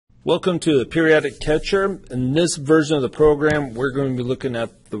Welcome to the Periodic Catcher. In this version of the program, we're going to be looking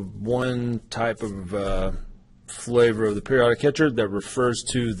at the one type of flavor of the Periodic Catcher that refers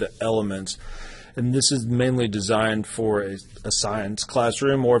to the elements. And this is mainly designed for a science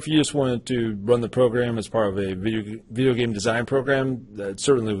classroom, or if you just wanted to run the program as part of a video game design program, that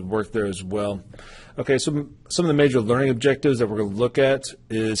certainly would work there as well. Okay, so some of the major learning objectives that we're going to look at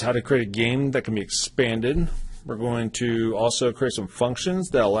is how to create a game that can be expanded. We're going to also create some functions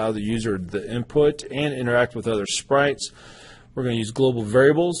that allow the user to input and interact with other sprites. We're going to use global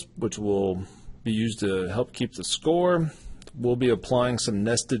variables, which will be used to help keep the score. We'll be applying some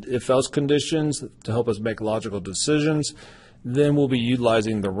nested if-else conditions to help us make logical decisions. Then we'll be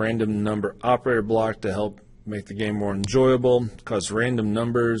utilizing the random number operator block to help make the game more enjoyable, because random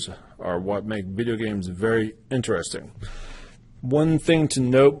numbers are what make video games very interesting. One thing to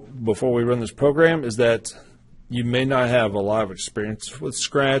note before we run this program is that you may not have a lot of experience with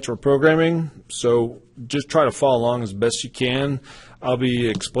Scratch or programming, so just try to follow along as best you can. I'll be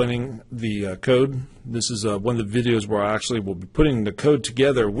explaining the code. This is one of the videos where I actually will be putting the code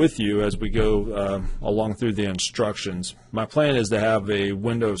together with you as we go along through the instructions. My plan is to have a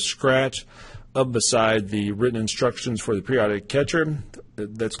window of Scratch up beside the written instructions for the Periodic Catcher.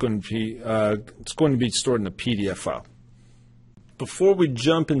 That's going to be it's going to be stored in a PDF file. Before we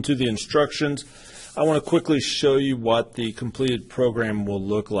jump into the instructions, I want to quickly show you what the completed program will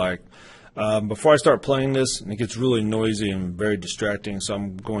look like. Before I start playing this, and it gets really noisy and very distracting, so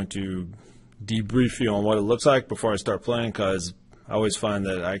I'm going to debrief you on what it looks like before I start playing, because I always find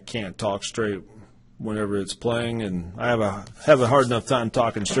that I can't talk straight whenever it's playing, and I have a hard enough time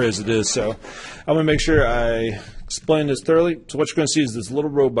talking straight as it is, so I'm going to make sure I explain this thoroughly. So what you're going to see is this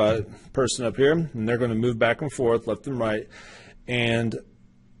little robot person up here, and they're going to move back and forth, left and right, and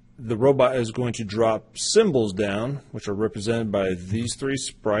the robot is going to drop symbols down, which are represented by these three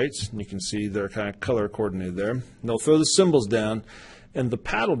sprites. And you can see they're kind of color coordinated there. And they'll throw the symbols down, and the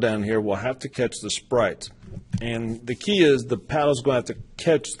paddle down here will have to catch the sprite. And the key is the paddle is going to have to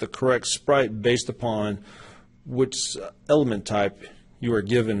catch the correct sprite based upon which element type you are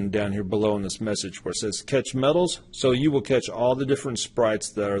given down here below in this message, where it says catch metals. So you will catch all the different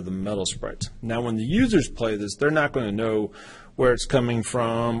sprites that are the metal sprites. Now when the users play this, they're not going to know where it's coming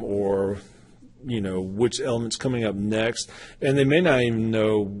from, or which element's coming up next, and they may not even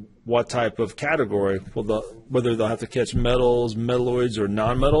know what type of category, whether they'll have to catch metals, metalloids, or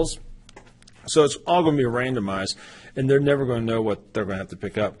non-metals. So it's all going to be randomized, and they're never going to know what they're going to have to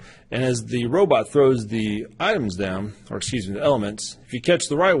pick up. And as the robot throws the items down, or excuse me, the elements, if you catch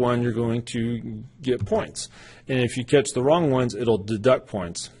the right one, you're going to get points, and if you catch the wrong ones, it'll deduct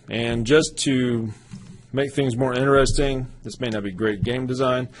points. And just to make things more interesting, this may not be great game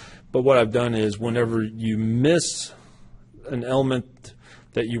design, but what I've done is whenever you miss an element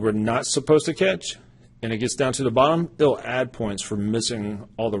that you were not supposed to catch and it gets down to the bottom, it'll add points for missing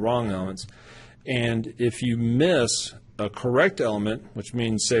all the wrong elements. And if you miss a correct element, which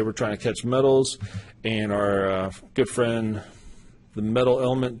means, say we're trying to catch metals and our good friend, the metal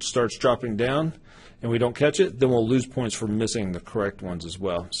element, starts dropping down, and we don't catch it, then we'll lose points for missing the correct ones as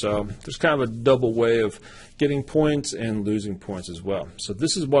well. So there's kind of a double way of getting points and losing points as well. So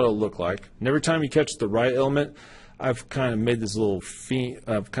this is what it'll look like. And every time you catch the right element, I've kind of made this little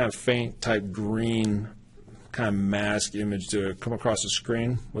faint type green kind of mask image to come across the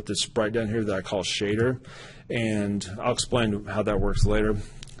screen with this sprite down here that I call shader. And I'll explain how that works later.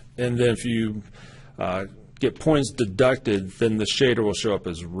 And then if you get points deducted, then the shader will show up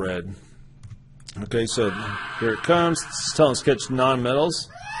as red. Okay, so here it comes. It's telling us to catch non-metals.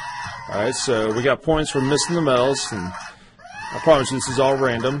 All right, so we got points for missing the metals, and I promise you this is all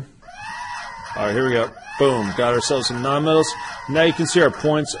random. All right, here we go. Boom, got ourselves some non-metals. Now you can see our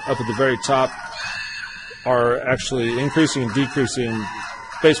points up at the very top are actually increasing and decreasing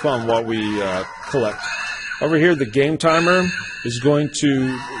based on what we collect. Over here, the game timer is going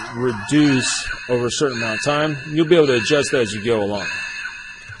to reduce over a certain amount of time. You'll be able to adjust that as you go along.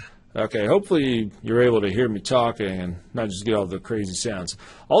 Okay, hopefully you're able to hear me talking and not just get all the crazy sounds.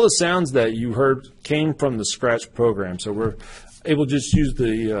 All the sounds that you heard came from the Scratch program, so we're able to just use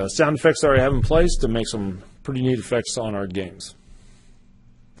the sound effects that I already have in place to make some pretty neat effects on our games.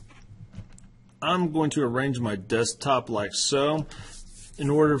 I'm going to arrange my desktop like so in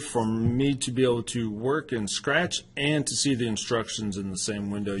order for me to be able to work in Scratch and to see the instructions in the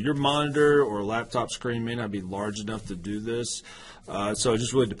same window. Your monitor or laptop screen may not be large enough to do this, so it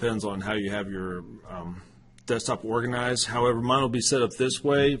just really depends on how you have your desktop organized. However, mine will be set up this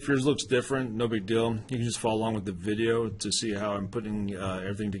way. If yours looks different, no big deal. You can just follow along with the video to see how I'm putting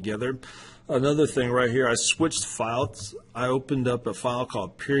everything together. Another thing right here, I switched files. I opened up a file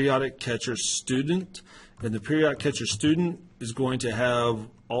called Periodic Catcher Student, and the Periodic Catcher Student is going to have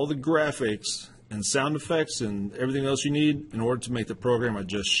all the graphics and sound effects and everything else you need in order to make the program I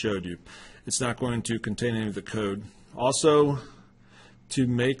just showed you. It's not going to contain any of the code. Also, to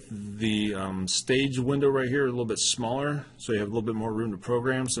make the stage window right here a little bit smaller, so you have a little bit more room to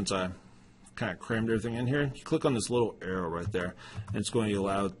program, since I kind of crammed everything in here, you click on this little arrow right there, and it's going to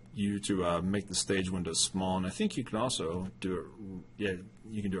allow you to make the stage window small. And I think you can also do it, yeah,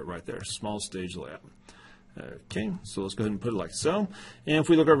 you can do it right there, small stage layout. Okay, so let's go ahead and put it like so. And if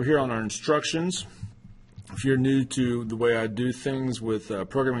we look over here on our instructions, if you're new to the way I do things with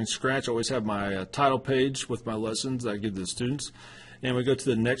programming Scratch, I always have my title page with my lessons that I give to the students. And we go to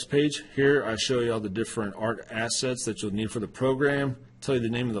the next page. Here I show you all the different art assets that you'll need for the program. Tell you the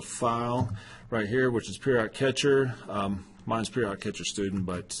name of the file right here, which is Periodic Catcher. Mine's Periodic Catcher Student,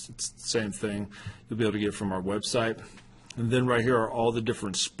 but it's the same thing. You'll be able to get it from our website. And then right here are all the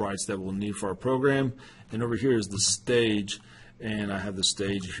different sprites that we'll need for our program. And over here is the stage, and I have the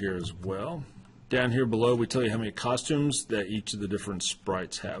stage here as well. Down here below, we tell you how many costumes that each of the different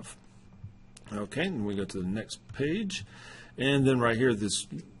sprites have. Okay, and we go to the next page. And then right here, this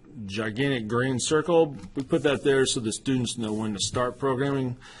gigantic green circle, we put that there so the students know when to start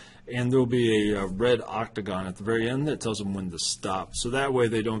programming. And there will be a red octagon at the very end that tells them when to stop. So that way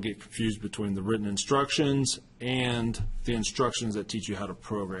they don't get confused between the written instructions and the instructions that teach you how to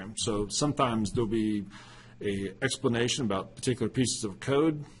program. So sometimes there'll be an explanation about particular pieces of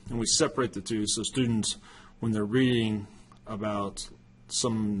code, and we separate the two so students, when they're reading about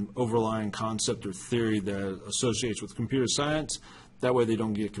some overlying concept or theory that associates with computer science, that way they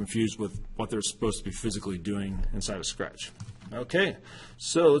don't get confused with what they're supposed to be physically doing inside of Scratch. Okay,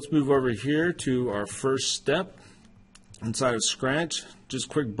 so let's move over here to our first step inside of Scratch. Just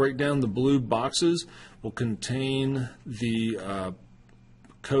quick breakdown, the blue boxes will contain the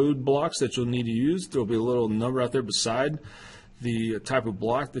code blocks that you'll need to use. There will be a little number out there beside the type of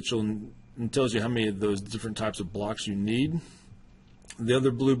block that tells you how many of those different types of blocks you need. The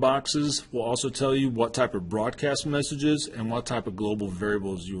other blue boxes will also tell you what type of broadcast messages and what type of global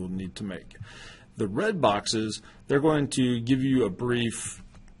variables you will need to make. The red boxes, they're going to give you a brief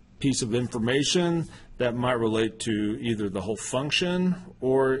piece of information that might relate to either the whole function,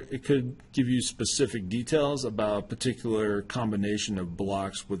 or it could give you specific details about a particular combination of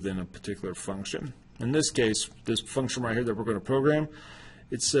blocks within a particular function. In this case, this function right here that we're going to program,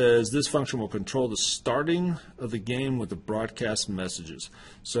 it says this function will control the starting of the game with the broadcast messages.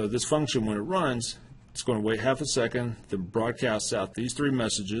 So this function, when it runs, it's going to wait half a second, then broadcasts out these three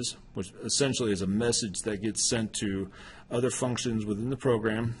messages, which essentially is a message that gets sent to other functions within the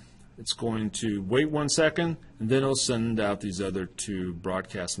program. It's going to wait 1 second, and then it'll send out these other two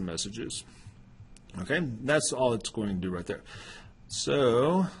broadcast messages. Okay, that's all it's going to do right there.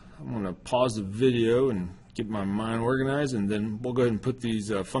 So I'm going to pause the video and get my mind organized, and then we'll go ahead and put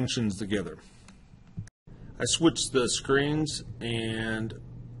these functions together. I switched the screens, and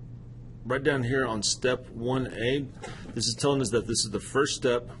right down here on step 1A, this is telling us that this is the first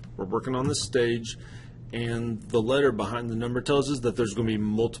step. We're working on the stage, and the letter behind the number tells us that there's going to be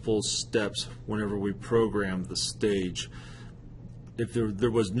multiple steps whenever we program the stage. If there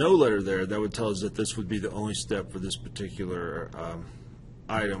was no letter there, that would tell us that this would be the only step for this particular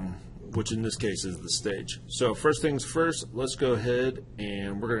item, which in this case is the stage. So first things first, let's go ahead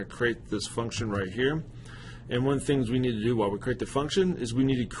and we're going to create this function right here. And one of the things we need to do while we create the function is we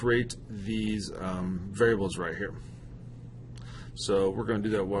need to create these variables right here. So we're going to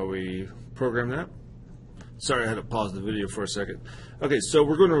do that while we program that. Sorry, I had to pause the video for a second. Okay, so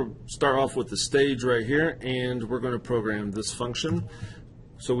we're going to start off with the stage right here, and we're going to program this function.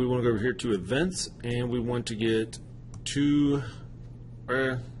 So we want to go over here to events, and we want to get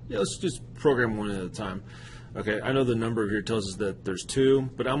let's just program one at a time. Okay, I know the number here tells us that there's two,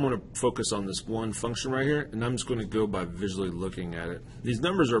 but I'm going to focus on this one function right here, and I'm just going to go by visually looking at it. These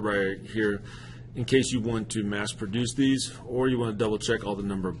numbers are right here in case you want to mass produce these, or you want to double check all the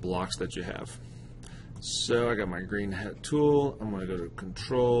number of blocks that you have. So I got my green hat tool. I'm going to go to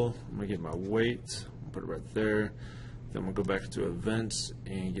control. I'm going to get my weight, put it right there. Then I'm going to go back to events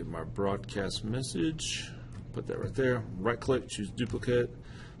and get my broadcast message. Put that right there. Right click, choose duplicate.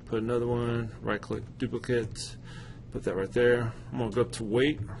 Put another one, right click, duplicate, put that right there. I'm going to go up to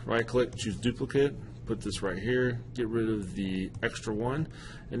weight, right click, choose duplicate, put this right here, get rid of the extra one,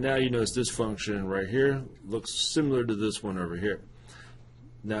 and now you notice this function right here looks similar to this one over here.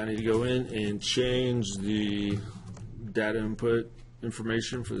 Now I need to go in and change the data input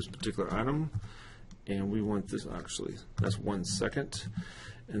information for this particular item. And we want this, actually, that's 1 second.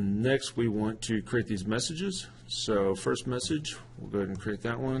 And next we want to create these messages. So first message, we'll go ahead and create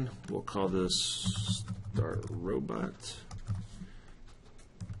that one. We'll call this start robot.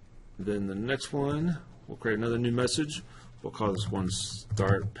 Then the next one, we'll create another new message. We'll call this one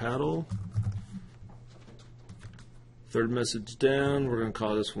start paddle. Third message down, we're going to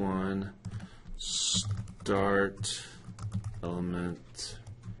call this one start element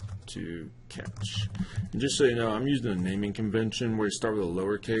to catch. And just so you know, I'm using a naming convention where you start with a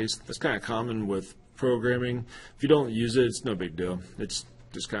lowercase. That's kind of common with programming. If you don't use it, it's no big deal. It's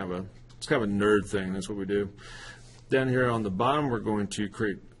just kind of a nerd thing. That's what we do. Down here on the bottom, we're going to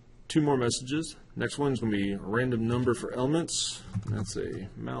create 2 more messages. Next one's going to be a random number for elements. That's a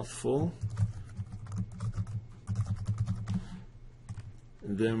mouthful.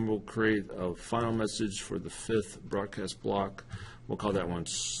 And then we'll create a final message for the 5th broadcast block. We'll call that one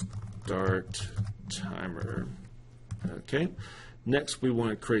start timer. Okay. Next, we want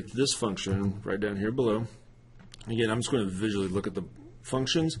to create this function right down here below. Again, I'm just going to visually look at the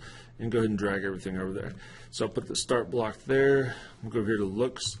functions and go ahead and drag everything over there. So I'll put the start block there. We'll go over here to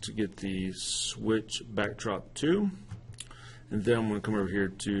looks to get the switch backdrop to. And then I'm going to come over here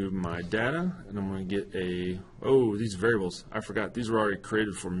to my data, and I'm going to get these variables. I forgot. These were already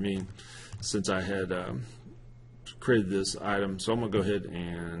created for me since I had created this item. So I'm going to go ahead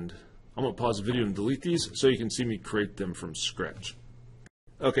and I'm going to pause the video and delete these so you can see me create them from scratch.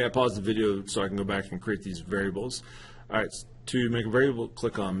 Okay, I paused the video so I can go back and create these variables. All right, to make a variable,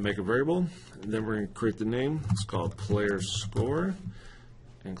 click on Make a Variable, and then we're going to create the name. It's called Player Score.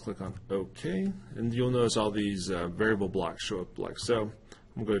 And click on OK, and you'll notice all these variable blocks show up like so.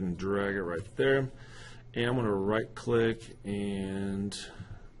 I'm going to go ahead and drag it right there, and I'm going to right click and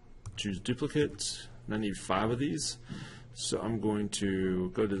choose duplicate, and I need 5 of these. So I'm going to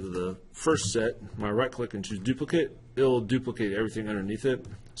go to the first set, my right click and choose duplicate. It'll duplicate everything underneath it,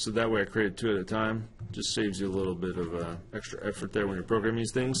 so that way I create 2 at a time. Just saves you a little bit of extra effort there when you're programming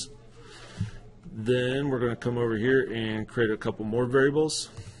these things. Then we're going to come over here and create a couple more variables,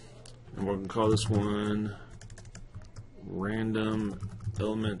 and we're going to call this one random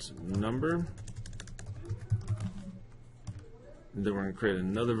element number. And then we're going to create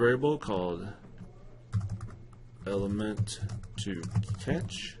another variable called element to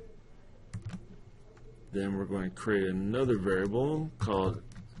catch. Then we're going to create another variable called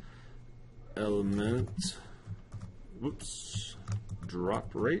element drop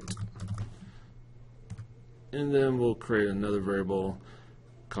rate. And then we'll create another variable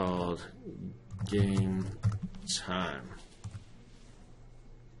called game time.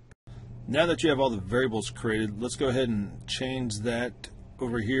 Now that you have all the variables created, let's go ahead and change that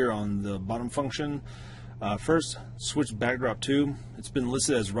over here on the bottom function. First, switch backdrop to. It's been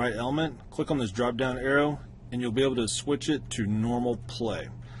listed as right element. Click on this drop down arrow and you'll be able to switch it to normal play.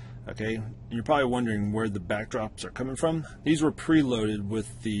 Okay, you're probably wondering where the backdrops are coming from. These were preloaded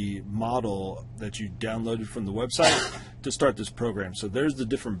with the model that you downloaded from the website to start this program. So there's the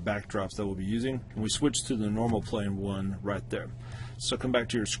different backdrops that we'll be using, and we switched to the normal playing one right there. So come back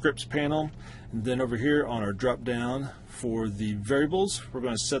to your scripts panel, and then over here on our drop down for the variables, we're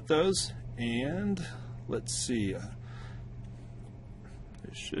going to set those, and let's see.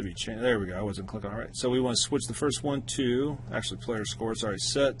 It should be changed. There we go. I wasn't clicking on it right. So we want to switch the first one to actually player score. It's already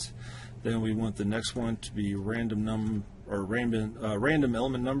set. Then we want the next one to be random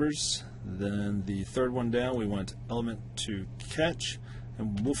element numbers. Then the third one down, we want element to catch,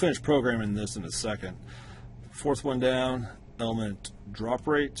 and we'll finish programming this in a second. Fourth one down, element drop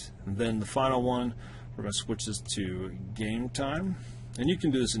rate, and then the final one, we're going to switch this to game time. And you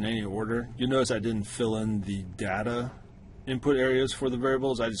can do this in any order. You'll notice I didn't fill in the data input areas for the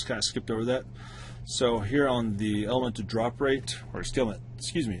variables. I just kind of skipped over that. So here on the element to drop rate, or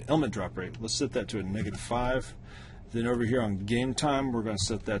element drop rate, let's set that to a -5. Then over here on game time, we're going to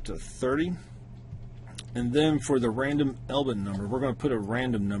set that to 30. And then for the random element number, we're going to put a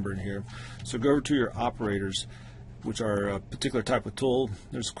random number in here. So go over to your operators, which are a particular type of tool.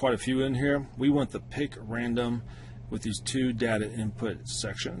 There's quite a few in here. We want the pick random with these 2 data input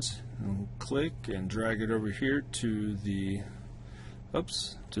sections. And click and drag it over here to the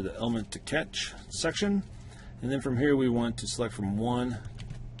element to catch section. And then from here we want to select from 1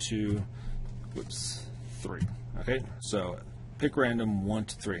 to 3. Okay, so pick random 1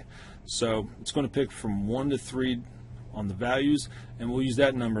 to 3. So it's going to pick from 1 to 3 on the values, and we'll use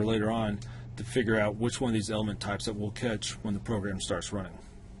that number later on to figure out which one of these element types that we'll catch when the program starts running.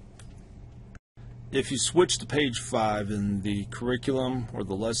 If you switch to page 5 in the curriculum or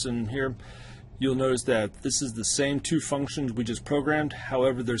the lesson here, you'll notice that this is the same two functions we just programmed.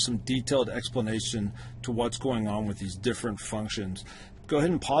 However, there's some detailed explanation to what's going on with these different functions. Go ahead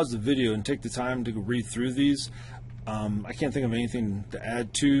and pause the video and take the time to read through these. I can't think of anything to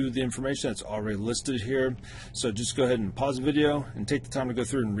add to the information that's already listed here. So just go ahead and pause the video and take the time to go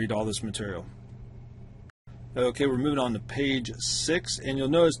through and read all this material. Okay, we're moving on to page 6, and you'll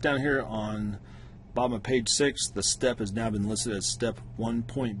notice down here on bottom of page 6, the step has now been listed as step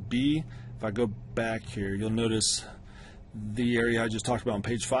 1.B. If I go back here, you'll notice the area I just talked about on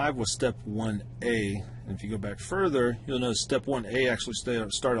page 5 was step 1A. And if you go back further, you'll notice step 1A actually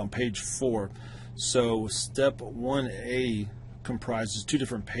started on page 4. So step 1A comprises 2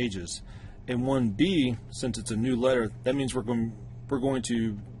 different pages. And 1B, since it's a new letter, that means we're going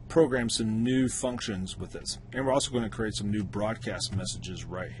to program some new functions with this. And we're also going to create some new broadcast messages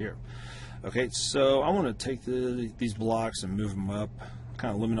right here. Okay, so I want to take these blocks and move them up.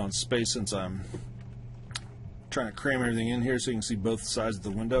 Kind of limit on space since I'm trying to cram everything in here so you can see both sides of the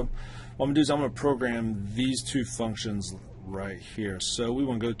window. What I'm going to do is I'm going to program these 2 functions right here. So we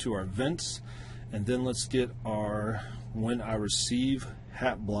want to go to our events, and then let's get our when I receive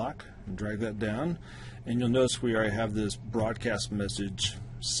hat block and drag that down. And you'll notice we already have this broadcast message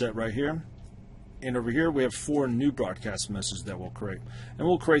set right here. And over here we have 4 new broadcast messages that we'll create. And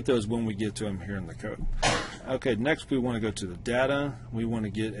we'll create those when we get to them here in the code. Okay, next we want to go to the data. We want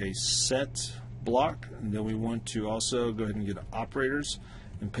to get a set block. And then we want to also go ahead and get operators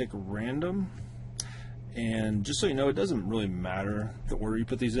and pick random. And just so you know, it doesn't really matter the order you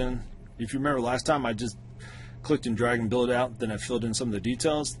put these in. If you remember last time, I just clicked and dragged and build it out, then I filled in some of the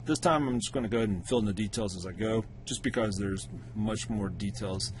details. This time I'm just going to go ahead and fill in the details as I go, just because there's much more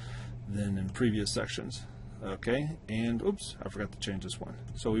details than in previous sections. Okay, and oops, I forgot to change this one.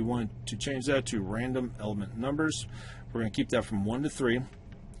 So we want to change that to random element numbers. We're going to keep that from 1 to 3.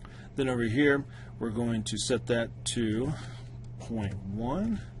 Then over here, we're going to set that to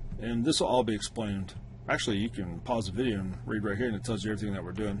 0.1, and this will all be explained. Actually, you can pause the video and read right here, and it tells you everything that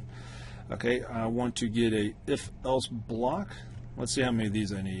we're doing. Okay, I want to get a if-else block. Let's see how many of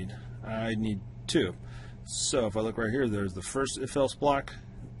these I need. I need 2. So if I look right here, there's the first if-else block,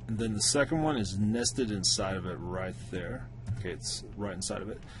 and then the second one is nested inside of it right there. Okay, it's right inside of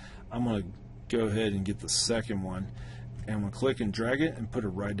it. I'm going to go ahead and get the second one, and I'm going to click and drag it and put it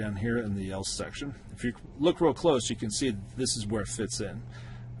right down here in the else section. If you look real close, you can see this is where it fits in.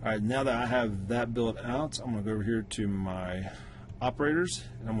 Alright, now that I have that built out, I'm going to go over here to my operators,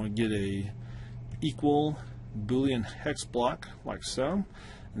 and I'm going to get a equal Boolean hex block like so,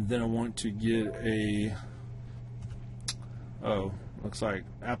 and then I want to get a looks like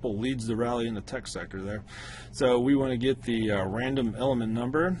Apple leads the rally in the tech sector there. So we want to get the random element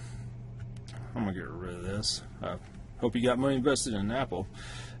number. I'm going to get rid of this. Hope you got money invested in Apple.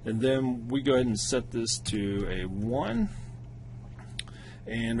 And then we go ahead and set this to a 1.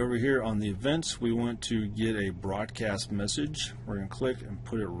 And over here on the events, we want to get a broadcast message. We're going to click and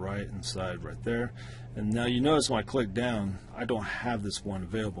put it right inside right there. And now you notice when I click down, I don't have this one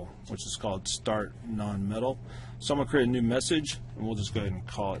available, which is called start non-metal. So I'm going to create a new message, and we'll just go ahead and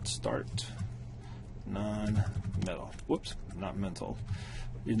call it start non-metal. Whoops, not mental,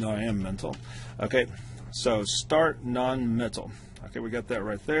 even though I am mental. Okay, so start non-metal. Okay, we got that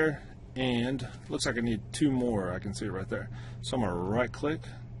right there. And looks like I need 2 more. I can see it right there. So I'm going to right click,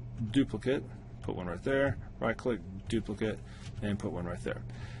 duplicate, put one right there, right click, duplicate, and put one right there.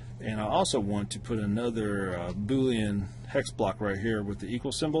 And I also want to put another Boolean hex block right here with the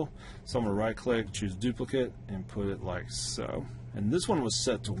equal symbol. So I'm going to right click, choose duplicate, and put it like so. And this one was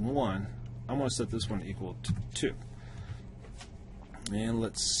set to 1. I'm going to set this one equal to 2. And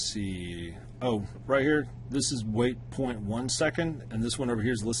let's see. Oh, right here, this is wait 0.1 second, and this one over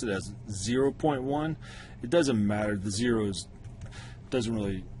here is listed as 0.1. It doesn't matter. The zeros doesn't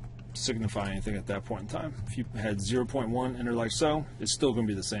really signify anything at that point in time. If you had 0.1 enter like so, it's still going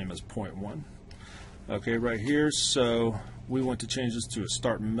to be the same as 0.1. Okay, right here, so we want to change this to a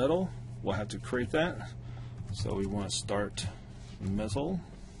start metal. We'll have to create that. So we want to start metal.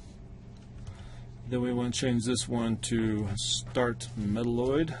 Then we want to change this one to start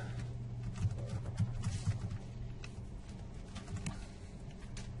metalloid.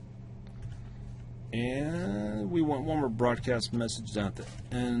 And we want one more broadcast message down at the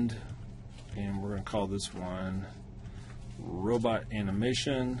end, and we're going to call this one robot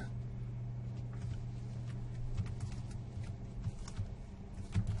animation.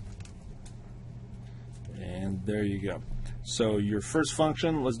 And there you go. So your first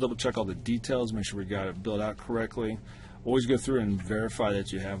function, let's double check all the details, make sure we got it built out correctly. Always go through and verify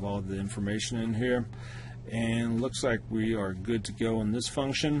that you have all the information in here. And looks like we are good to go on this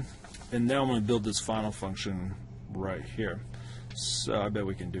function. And now I'm going to build this final function right here. So I bet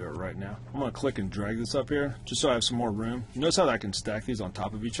we can do it right now. I'm going to click and drag this up here just so I have some more room. Notice how I can stack these on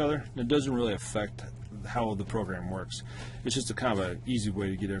top of each other. And it doesn't really affect how the program works. It's just a kind of an easy way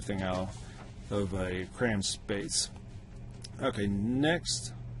to get everything out of a crammed space. Okay,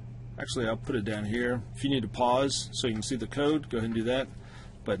 next, actually I'll put it down here. If you need to pause so you can see the code, go ahead and do that.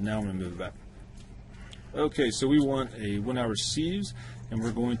 But now I'm going to move it back. Okay, so we want a when I receives, and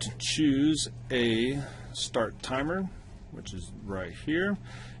we're going to choose a start timer, which is right here,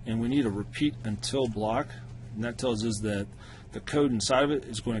 and we need a repeat until block, and that tells us that the code inside of it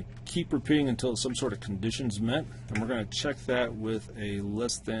is going to keep repeating until some sort of condition is met, and we're going to check that with a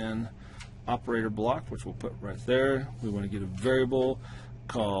less than operator block, which we'll put right there. We want to get a variable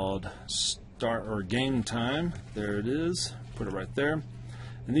called start or game time. There it is. Put it right there.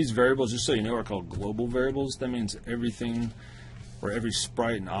 And these variables, just so you know, are called global variables. That means everything or every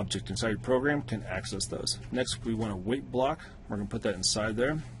sprite and object inside your program can access those. Next, we want a wait block. We're going to put that inside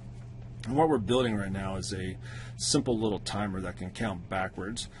there. And what we're building right now is a simple little timer that can count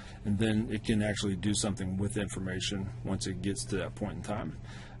backwards, and then it can actually do something with information once it gets to that point in time.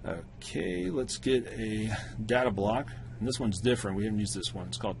 Okay, let's get a data block, and this one's different. We haven't used this one.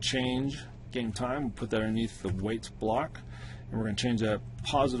 It's called change game time. We'll put that underneath the wait block, and we're going to change that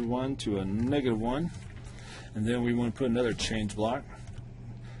 +1 to a -1, and then we want to put another change block.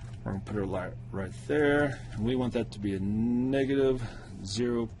 We're going to put it right there, and we want that to be a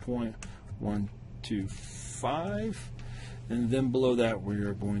 -0.125, and then below that we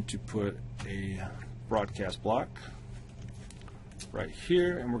are going to put a broadcast block right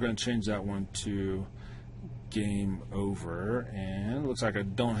here, and we're going to change that one to game over. And it looks like I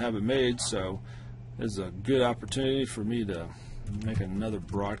don't have it made, so this is a good opportunity for me to make another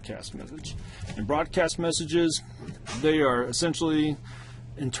broadcast message. And broadcast messages, they are essentially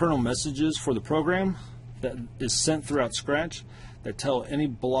internal messages for the program that is sent throughout Scratch that tell any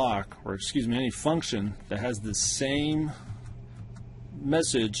block, or excuse me, any function that has the same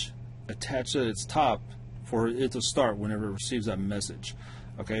message attached at its top for it to start whenever it receives that message.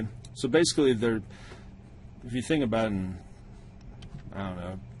 Okay, so basically, if you think about it in, I don't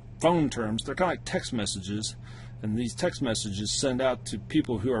know, phone terms, they're kind of like text messages, and these text messages send out to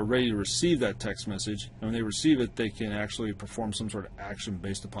people who are ready to receive that text message, and when they receive it, they can actually perform some sort of action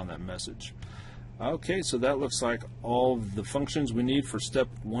based upon that message. Okay, so that looks like all of the functions we need for step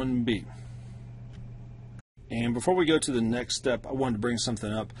 1B. And before we go to the next step, I wanted to bring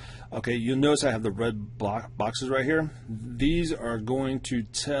something up. Okay, you'll notice I have the red boxes right here. These are going to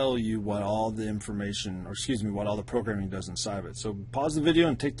tell you what all the information, or excuse me, what all the programming does inside of it. So pause the video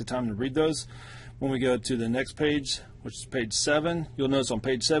and take the time to read those. When we go to the next page, which is page 7, you'll notice on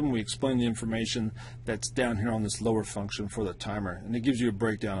page 7 we explain the information that's down here on this lower function for the timer, and it gives you a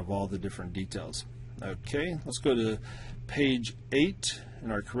breakdown of all the different details. Okay, let's go to page 8 in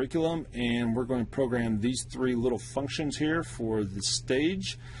our curriculum, and we're going to program these 3 little functions here for the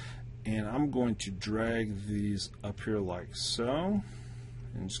stage, and I'm going to drag these up here like so,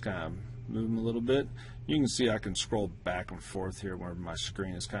 and just kind of move them a little bit. You can see I can scroll back and forth here where my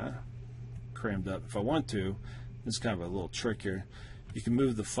screen is kind of crammed up. If I want to, this is kind of a little trick here. You can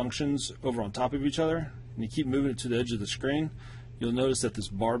move the functions over on top of each other, and you keep moving it to the edge of the screen. You'll notice that this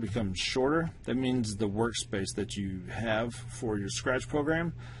bar becomes shorter. That means the workspace that you have for your Scratch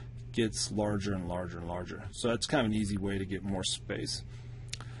program gets larger and larger and larger. So that's kind of an easy way to get more space.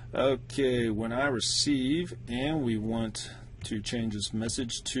 Okay, when I receive, and we want to change this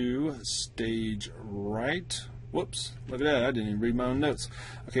message to stage right. Whoops, look at that, I didn't even read my own notes.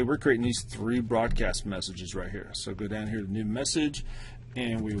 Okay, we're creating these 3 broadcast messages right here. So go down here to new message,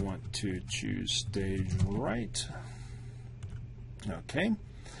 and we want to choose stage right. Okay,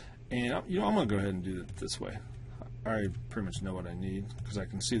 and you know, I'm going to go ahead and do it this way. I already pretty much know what I need because I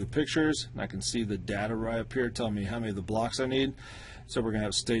can see the pictures and I can see the data right up here telling me how many of the blocks I need. So we're going to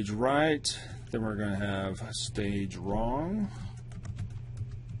have stage right, then we're going to have stage wrong,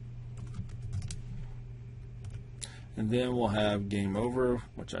 and then we'll have game over,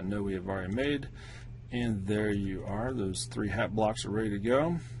 which I know we have already made. And there you are, those 3 hat blocks are ready to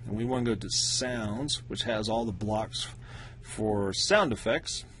go. And we want to go to sounds, which has all the blocks for sound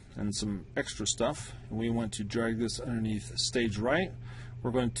effects and some extra stuff. And we want to drag this underneath stage right.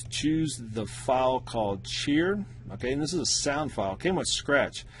 We're going to choose the file called cheer. Okay, and this is a sound file. It came with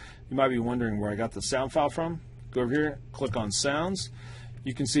Scratch. You might be wondering where I got the sound file from. Go over here, click on sounds.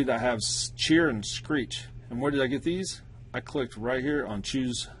 You can see that I have cheer and screech. And where did I get these? I clicked right here on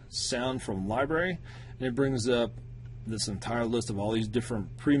choose sound from library, and it brings up this entire list of all these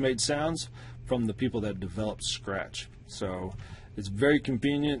different pre-made sounds from the people that developed Scratch. So it's very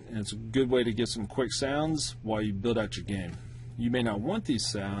convenient, and it's a good way to get some quick sounds while you build out your game. You may not want these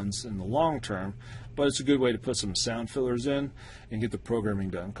sounds in the long term, but it's a good way to put some sound fillers in and get the programming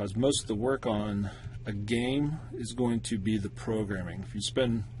done, because most of the work on a game is going to be the programming. If you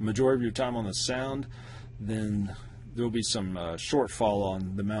spend the majority of your time on the sound, then there will be some shortfall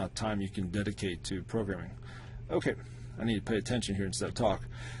on the amount of time you can dedicate to programming. Okay, I need to pay attention here instead of talk.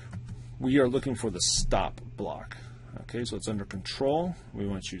 We are looking for the stop block. Okay, so it's under control. We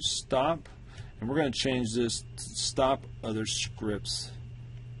want to choose stop, and we're going to change this to stop other scripts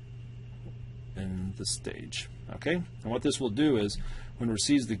in the stage. Okay, and what this will do is when it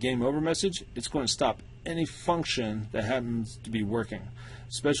receives the game over message, it's going to stop any function that happens to be working,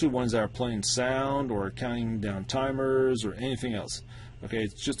 especially ones that are playing sound or counting down timers or anything else. Okay,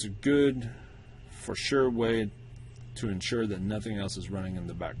 it's just a good, for sure way to ensure that nothing else is running in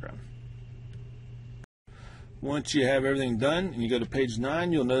the background. Once you have everything done and you go to page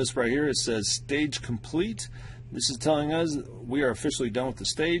 9, you'll notice right here it says stage complete. This is telling us we are officially done with the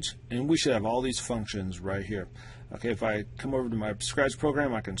stage, and we should have all these functions right here. Okay, if I come over to my Scratch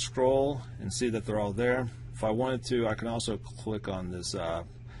program, I can scroll and see that they're all there. If I wanted to, I can also click on this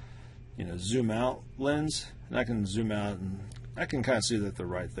zoom out lens, and I can zoom out and I can kind of see that they're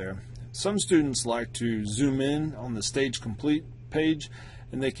right there. Some students like to zoom in on the stage complete page,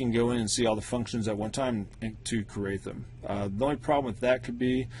 and they can go in and see all the functions at one time to create them. The only problem with that could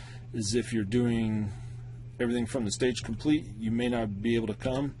be is if you're doing everything from the stage complete, you may not be able to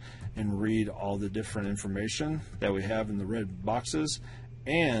come and read all the different information that we have in the red boxes.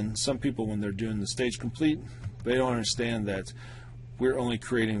 And some people, when they're doing the stage complete, they don't understand that we're only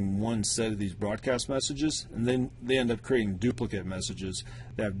creating one set of these broadcast messages, and then they end up creating duplicate messages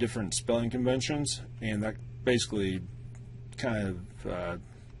that have different spelling conventions, and that basically kind of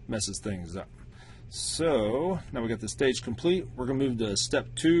messes things up. So now we got the stage complete. We're going to move to step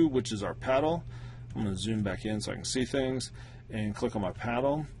 2, which is our paddle. I'm going to zoom back in so I can see things and click on my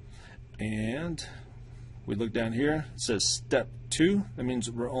paddle, and we look down here. It says step 2. That means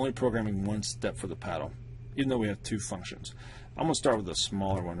we're only programming one step for the paddle, even though we have 2 functions. I'm going to start with a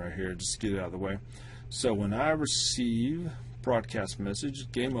smaller one right here just to get it out of the way. So when I receive broadcast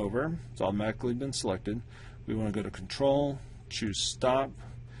message, game over, it's automatically been selected. We want to go to control, choose stop,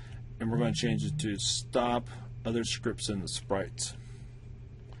 and we're going to change it to stop other scripts in the sprites.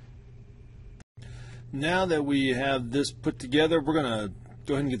 Now that we have this put together, we're going to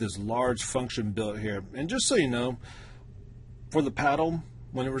go ahead and get this large function built here. And just so you know, for the paddle,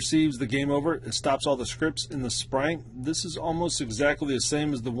 when it receives the game over, it stops all the scripts in the sprite. This is almost exactly the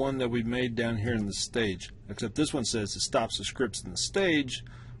same as the one that we made down here in the stage, except this one says it stops the scripts in the stage,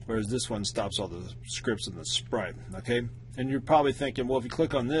 whereas this one stops all the scripts in the sprite. Okay, and you're probably thinking, well, if you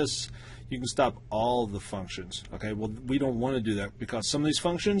click on this, you can stop all the functions. Okay, well, we don't want to do that because some of these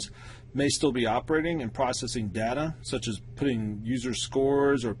functions may still be operating and processing data, such as putting user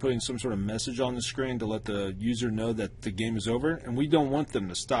scores or putting some sort of message on the screen to let the user know that the game is over, and we don't want them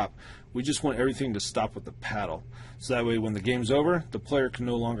to stop. We just want everything to stop with the paddle. So that way when the game's over, the player can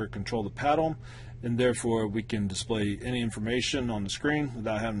no longer control the paddle, and therefore we can display any information on the screen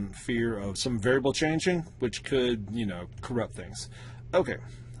without having fear of some variable changing, which could, corrupt things. Okay,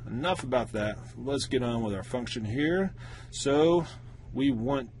 enough about that. Let's get on with our function here. So we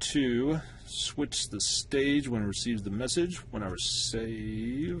want to switch the stage when it receives the message. When I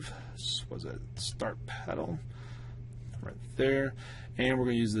receive, was that start paddle? Right there. And we're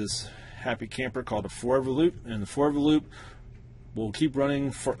going to use this happy camper called a forever loop. And the forever loop will keep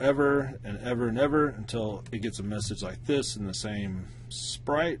running forever and ever and ever until it gets a message like this in the same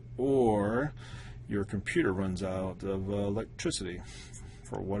sprite, or your computer runs out of electricity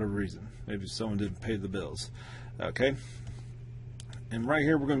for whatever reason. Maybe someone didn't pay the bills. Okay. And right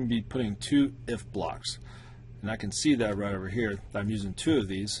here we're going to be putting 2 if blocks. And I can see that right over here. I'm using 2 of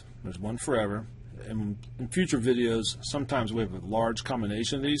these. There's one forever. And in future videos, sometimes we have a large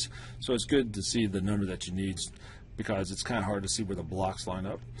combination of these, so it's good to see the number that you need because it's kind of hard to see where the blocks line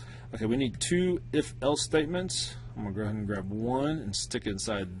up. Okay, we need 2 if-else statements. I'm going to go ahead and grab one and stick it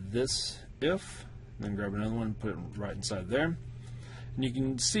inside this if, and then grab another one and put it right inside there. And you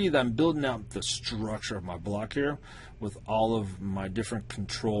can see that I'm building out the structure of my block here with all of my different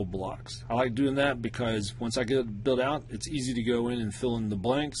control blocks. I like doing that because once I get it built out, it's easy to go in and fill in the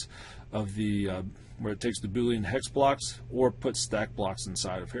blanks of the where it takes the Boolean hex blocks or put stack blocks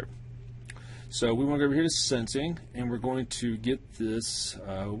inside of here. So we want to go over here to sensing, and we're going to get this,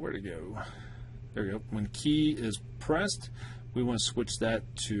 where to go? There we go. When key is pressed, we want to switch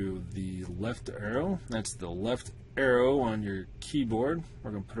that to the left arrow. That's the left arrow on your keyboard.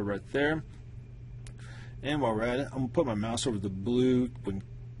 We're going to put it right there. And while we're at it, I'm going to put my mouse over the blue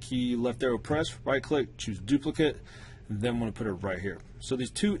key, left arrow press, right click, choose duplicate, and then I'm going to put it right here. So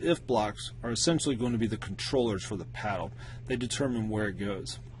these two if blocks are essentially going to be the controllers for the paddle. They determine where it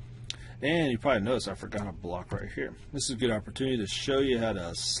goes. And you probably noticed I forgot a block right here. This is a good opportunity to show you how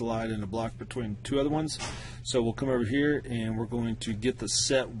to slide in a block between two other ones. So we'll come over here and we're going to get the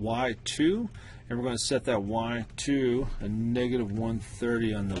set Y2, and we're going to set that Y to a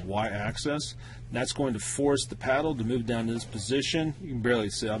 -130 on the Y axis. That's going to force the paddle to move down to this position. You can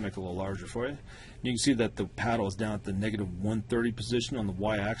barely see. I'll make it a little larger for you. You can see that the paddle is down at the -130 position on the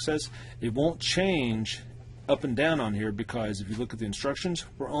Y axis. It won't change up and down on here because if you look at the instructions,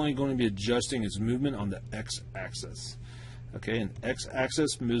 we're only going to be adjusting its movement on the X axis. Okay, and X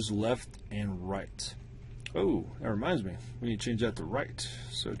axis moves left and right. Oh, that reminds me, we need to change that to right.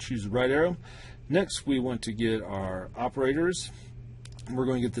 So choose the right arrow. Next, we want to get our operators. We're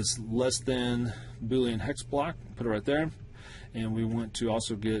going to get this less than Boolean hex block, put it right there. And we want to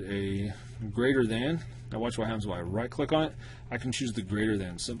also get a greater than. Now watch what happens when I right click on it. I can choose the greater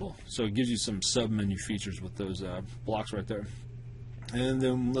than symbol. So it gives you some sub menu features with those blocks right there. And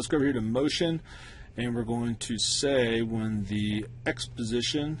then let's go over here to motion, and we're going to say when the X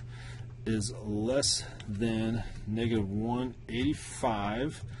position is less than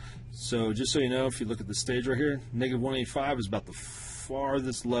 -185. So just so you know, if you look at the stage right here, -185 is about the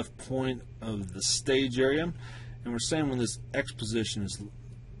farthest left point of the stage area. And we're saying when this X position is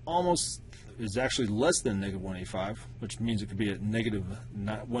actually less than -185, which means it could be at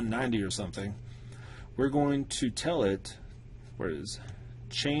 -190 or something, we're going to tell it, where it is,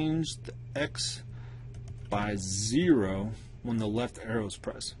 change the X by 0 when the left arrow is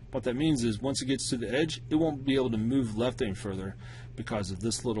pressed. What that means is once it gets to the edge, it won't be able to move left any further because of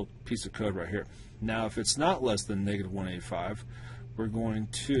this little piece of code right here. Now if it's not less than -185, we're going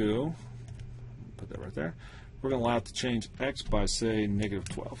to put that right there. We're going to allow it to change X by, say,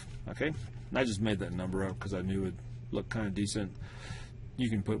 -12. Okay? And I just made that number up because I knew it would look kind of decent. You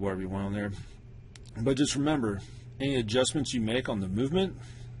can put whatever you want on there. But just remember, any adjustments you make on the movement,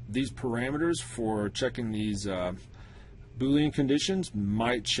 these parameters for checking these Boolean conditions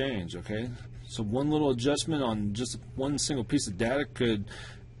might change. Okay? So one little adjustment on just one single piece of data could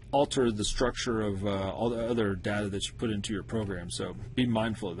alter the structure of all the other data that you put into your program. So be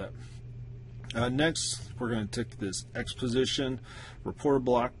mindful of that. Next, we're going to take this X position, reporter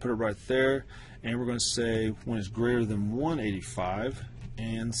block, put it right there, and we're going to say when it's greater than 185,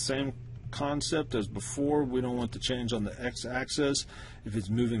 and same concept as before, we don't want to change on the X axis if it's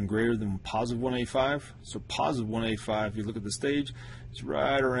moving greater than +185. So +185, if you look at the stage, it's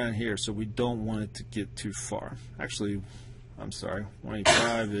right around here, so we don't want it to get too far. Actually, I'm sorry,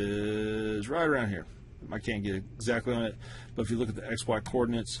 185 is right around here. I can't get exactly on it, but if you look at the XY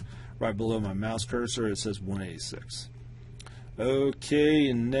coordinates, right below my mouse cursor, it says 186. Okay,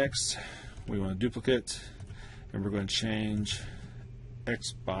 and next we want to duplicate, and we're going to change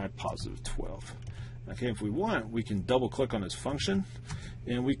X by +12. Okay, if we want, we can double click on this function,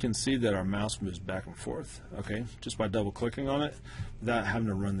 and we can see that our mouse moves back and forth. Okay, just by double clicking on it without having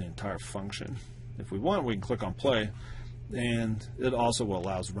to run the entire function. If we want, we can click on play, and it also will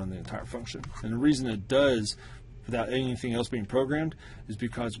allow us to run the entire function. And the reason it does without anything else being programmed is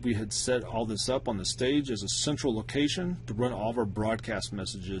because we had set all this up on the stage as a central location to run all of our broadcast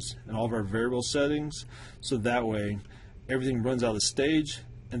messages and all of our variable settings, so that way everything runs out of the stage,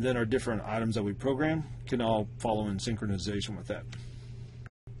 and then our different items that we program can all follow in synchronization with that.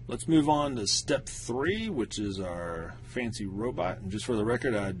 Let's move on to step 3, which is our fancy robot. And just for the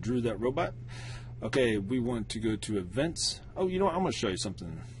record, I drew that robot. Okay, we want to go to events. Oh, you know what? I'm going to show you something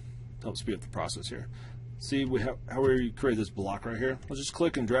to help speed up the process here. See how we create this block right here? Let's just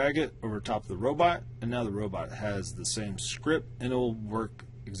click and drag it over top of the robot, and now the robot has the same script, and it will work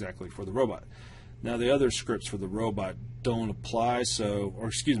exactly for the robot. Now the other scripts for the robot don't apply,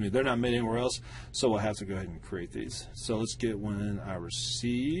 they're not made anywhere else, so we'll have to go ahead and create these. So let's get when I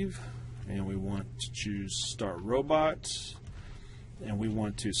receive, and we want to choose start robot, and we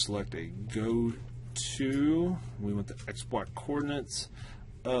want to select a go to. We want the XY coordinates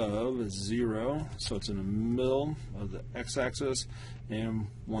of 0, so it's in the middle of the x-axis, and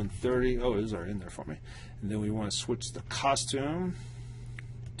 130. Oh, it is already in there for me. And then we want to switch the costume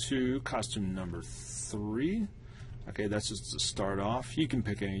to costume number 3. Okay, that's just to start off. You can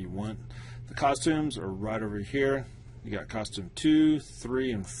pick any you want. The costumes are right over here. You got costume 2,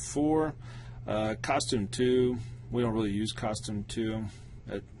 3, and 4. Costume 2, we don't really use costume 2.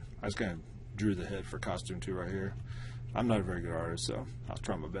 I just kind of drew the head for costume 2 right here. I'm not a very good artist, so I'll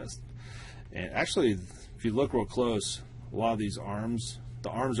try my best. And actually, if you look real close, a lot of these arms, the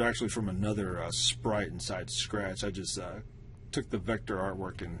arms are actually from another sprite inside Scratch. I just took the vector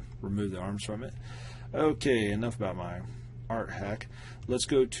artwork and removed the arms from it. Okay, enough about my art hack. Let's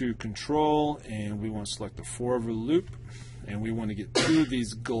go to Control, and we want to select the for over loop, and we want to get two of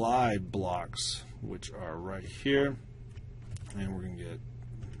these glide blocks, which are right here, and we're going to get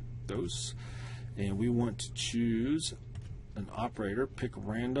those. And we want to choose an operator, pick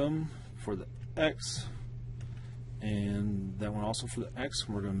random for the X, and that one also for the X.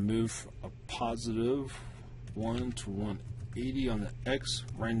 We're going to move a positive 1 to 180 on the X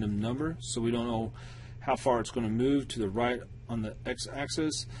random number, so we don't know how far it's going to move to the right on the X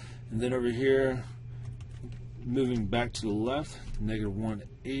axis. And then over here, moving back to the left, negative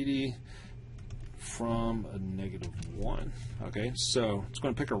 180 from a negative 1. Okay, so it's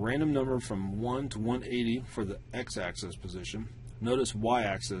going to pick a random number from 1 to 180 for the X axis position. Notice Y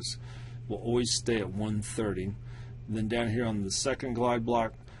axis will always stay at 130. Then down here on the second glide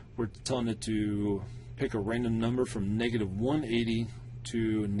block, we're telling it to pick a random number from negative 180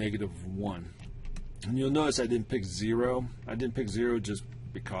 to negative 1. And you'll notice I didn't pick 0. I didn't pick 0 just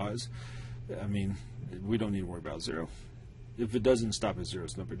because. I mean, we don't need to worry about 0. If it doesn't stop at 0,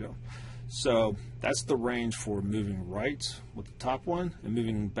 it's no big deal. So that's the range for moving right with the top one and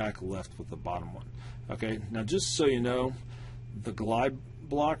moving back left with the bottom one. Okay, now just so you know, the glide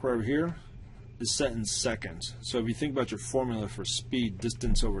block right over here is set in seconds. So if you think about your formula for speed,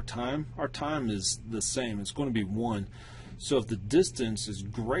 distance over time, our time is the same. It's going to be 1. So if the distance is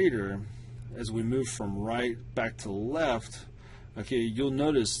greater as we move from right back to left, okay, you'll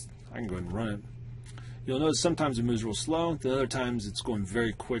notice, I can go ahead and run it. You'll notice sometimes it moves real slow, the other times it's going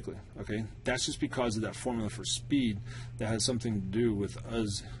very quickly. Okay, that's just because of that formula for speed that has something to do with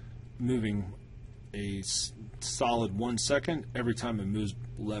us moving a solid 1 second every time it moves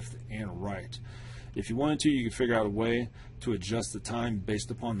left and right. If you wanted to, you could figure out a way to adjust the time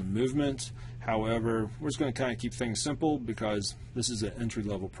based upon the movement. However, we're just going to kind of keep things simple because this is an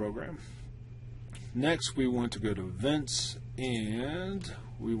entry-level program. Next, we want to go to Events, and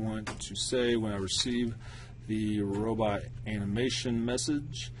we want to say when I receive the robot animation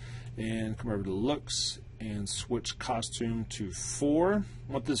message, and come over to Looks and switch costume to 4.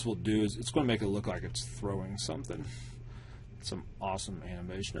 What this will do is it's going to make it look like it's throwing something. Some awesome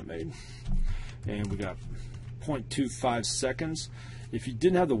animation I made. And we got 0.25 seconds. If you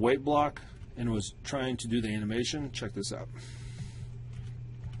didn't have the wait block and was trying to do the animation, check this out.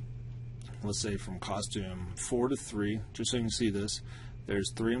 Let's say from costume 4 to 3, just so you can see this.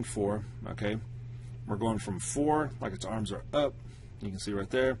 There's 3 and 4, okay? We're going from 4, like its arms are up. You can see right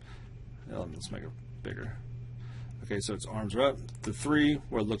there. Let's make it bigger. Okay, so its arms are up. To 3,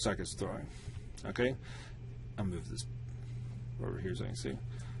 where it looks like it's throwing. Okay? I'll move this over here so you can see.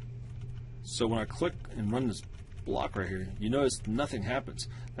 So when I click and run this block right here, you notice nothing happens.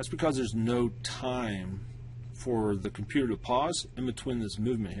 That's because there's no time for the computer to pause in between this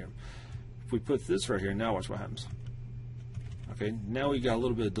movement here. If we put this right here, now watch what happens. Okay, now we got a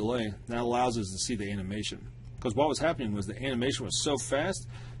little bit of delay. That allows us to see the animation. Because what was happening was the animation was so fast,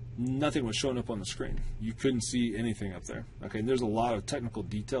 nothing was showing up on the screen. You couldn't see anything up there. Okay, and there's a lot of technical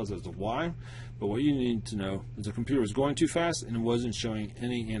details as to why, but what you need to know is the computer was going too fast and it wasn't showing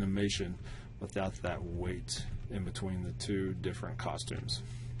any animation without that wait in between the two different costumes.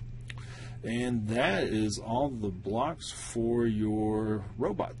 And that is all the blocks for your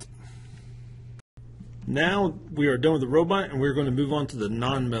robot. Now we are done with the robot and we're going to move on to the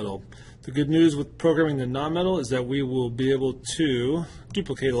non-metal. The good news with programming the non-metal is that we will be able to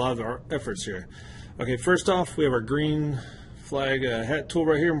duplicate a lot of our efforts here. Okay, first off, we have our green flag hat tool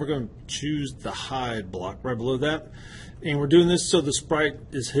right here, and we're going to choose the hide block right below that. And we're doing this so the sprite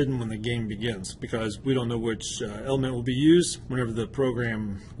is hidden when the game begins, because we don't know which element will be used whenever the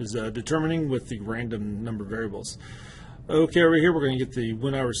program is determining with the random number variables. Okay, over here we're going to get the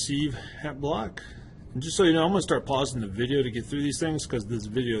when I receive hat block. And just so you know, I'm going to start pausing the video to get through these things because this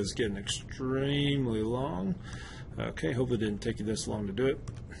video is getting extremely long. Okay, hope it didn't take you this long to do it.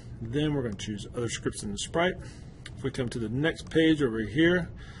 Then we're going to choose other scripts in the sprite. If we come to the next page over here,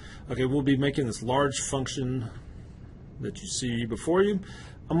 okay, we'll be making this large function that you see before you.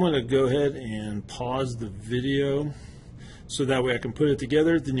 I'm going to go ahead and pause the video so that way I can put it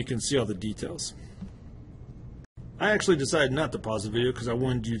together, then you can see all the details. I actually decided not to pause the video because I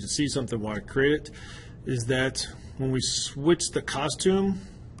wanted you to see something while I create it, is that when we switch the costume,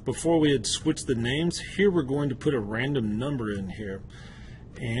 before we had switched the names, here we're going to put a random number in here.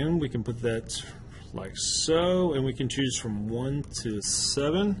 And we can put that like so, and we can choose from 1 to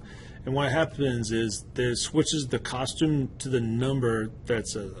 7. And what happens is it switches the costume to the number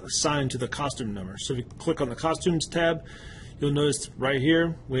that's assigned to the costume number. So if you click on the Costumes tab, you'll notice right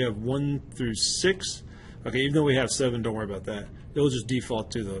here we have 1 through 6. Okay, even though we have 7, don't worry about that. It'll just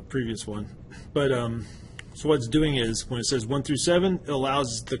default to the previous one. But so what it's doing is when it says 1 through 7, it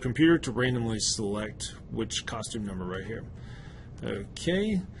allows the computer to randomly select which costume number right here.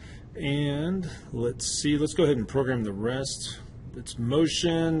 Okay, and let's see. Let's go ahead and program the rest. It's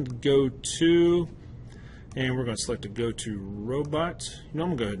motion, go to, and we're going to select a go to robot. I'm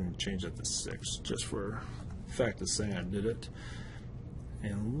going to go ahead and change that to 6 just for the fact of saying I did it.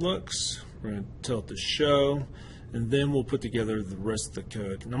 And looks, we're going to tell it to show, and then we'll put together the rest of the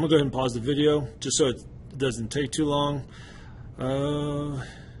code. And I'm going to go ahead and pause the video just so it doesn't take too long.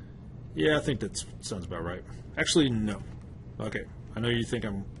 Yeah, I think that sounds about right. Actually, no. Okay, I know you think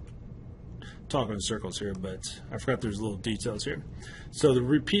I'm talking in circles here, but I forgot there's little details here. So the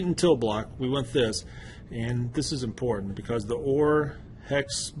repeat until block, we want this, and this is important because the OR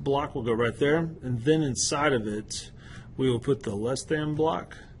hex block will go right there, and then inside of it we will put the less than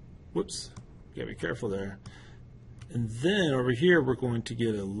block. Whoops, you gotta be careful there. And then over here we're going to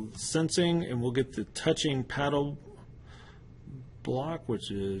get a sensing, and we'll get the touching paddle block,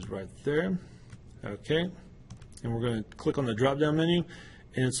 which is right there. Okay, and we're going to click on the drop down menu,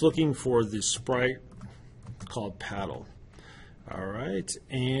 and it's looking for the sprite called paddle. Alright,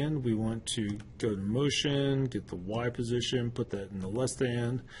 and we want to go to motion, get the Y position, put that in the less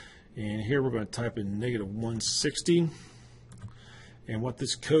than, and here we're going to type in -160. And what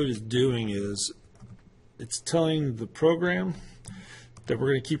this code is doing is it's telling the program that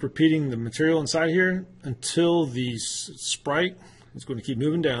we're going to keep repeating the material inside here until the sprite is going to keep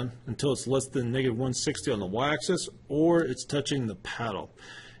moving down until it's less than -160 on the y-axis, or it's touching the paddle.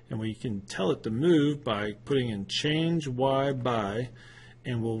 And we can tell it to move by putting in change y by,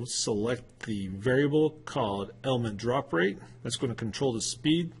 and we'll select the variable called element drop rate. That's going to control the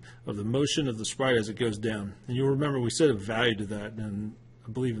speed of the motion of the sprite as it goes down. And you'll remember we set a value to that, and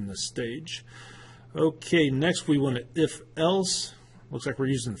I believe in this stage. Okay, next we want an if else. Looks like we're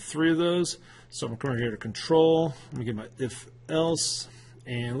using 3 of those. So I'm coming here to control. Let me get my if else,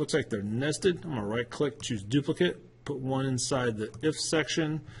 and it looks like they're nested. I'm going to right click, choose duplicate, put one inside the if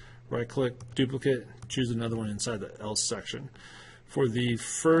section, right click, duplicate, choose another one inside the else section. For the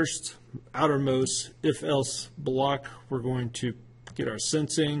first outermost if else block, we're going to get our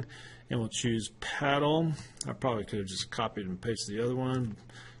sensing, and we'll choose paddle. I probably could have just copied and pasted the other one,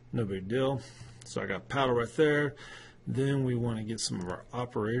 no big deal. So I got paddle right there. Then we want to get some of our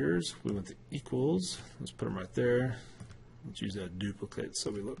operators. We want the equals. Let's put them right there. Let's use that duplicate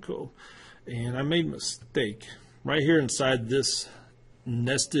so we look cool. And I made a mistake. Right here inside this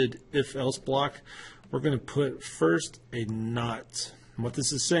nested if-else block, we're going to put first a not. And what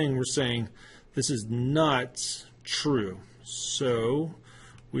this is saying, we're saying this is not true. So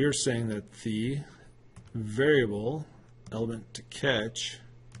we are saying that the variable element to catch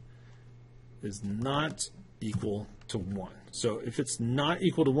is not equal to 1. So if it's not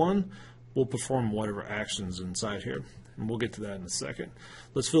equal to 1, we'll perform whatever actions inside here. And we'll get to that in a second.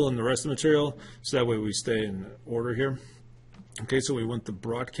 Let's fill in the rest of the material so that way we stay in order here. Okay, so we want the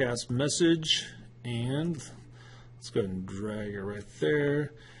broadcast message, and let's go ahead and drag it right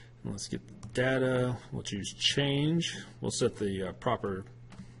there. And let's get the data. We'll choose change. We'll set the proper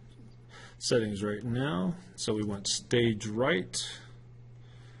settings right now. So we want stage right.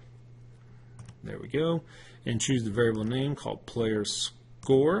 There we go. And choose the variable name called player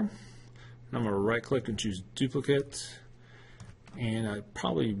score. And I'm going to right click and choose duplicate. And I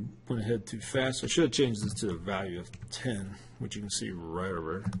probably went ahead too fast. I should have changed this to a value of 10, which you can see right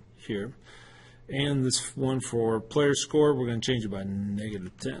over here. And this one for player score, we're going to change it by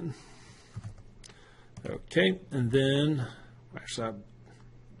 -10. Okay, and then, actually,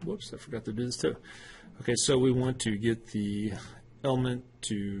 whoops, I forgot to do this too. Okay, so we want to get the element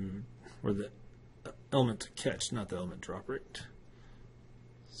to, or the element to catch, not the element drop rate.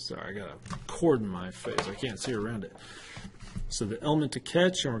 Sorry, I got a cord in my face. I can't see around it. So the element to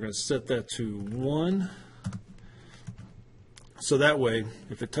catch, and we're going to set that to 1. So that way,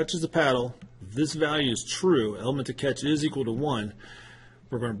 if it touches the paddle, this value is true, element to catch is equal to 1.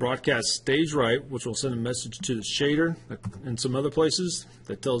 We're going to broadcast stage right, which will send a message to the shader and some other places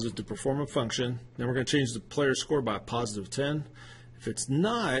that tells it to perform a function. Then we're going to change the player score by a +10. If it's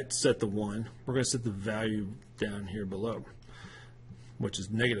not set to 1, we're going to set the value down here below, which is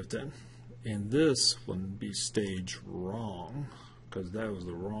 -10. And this will be stage wrong, because that was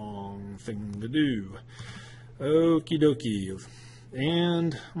the wrong thing to do. Okie dokie.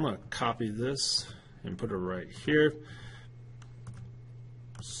 And I'm going to copy this and put it right here.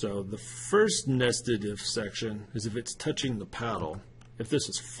 So the first nested if section is if it's touching the paddle. If this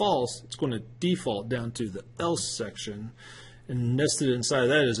is false, it's going to default down to the else section, and nested inside of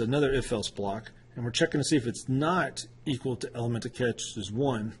that is another if-else block, and we're checking to see if it's not equal to element to catch is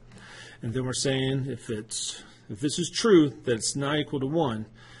 1, and then we're saying if this is true, that it's not equal to 1,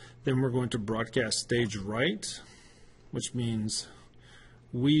 then we're going to broadcast stage right, which means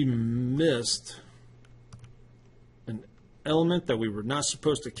we missed an element that we were not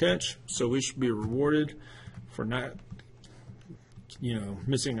supposed to catch, so we should be rewarded for not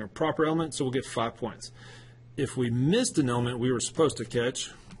missing a proper element, so we'll get 5 points. If we missed an element we were supposed to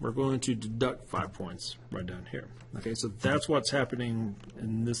catch, we're going to deduct 5 points right down here. Okay, so that's what's happening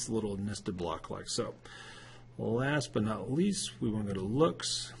in this little nested block like so. Last but not least, we want to go to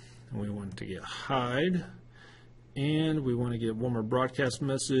looks, and we want to get hide, and we want to get one more broadcast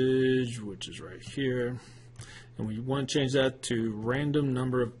message, which is right here, and we want to change that to random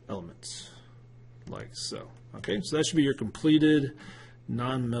number of elements, like so. Okay, so that should be your completed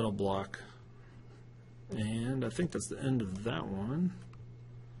non-metal block, and I think that's the end of that one.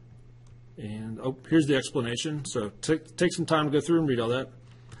 And oh, here's the explanation. So take some time to go through and read all that.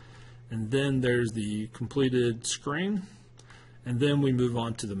 And then there's the completed screen, and then we move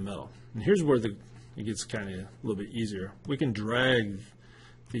on to the metal. And here's where it gets kind of a little bit easier. We can drag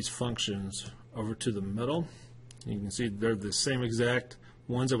these functions over to the metal. You can see they're the same exact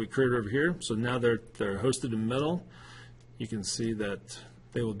ones that we created over here. So now they're hosted in metal. You can see that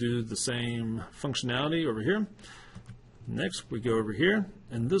they will do the same functionality over here. Next, we go over here,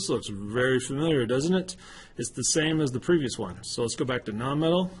 and this looks very familiar, doesn't it? It's the same as the previous one. So let's go back to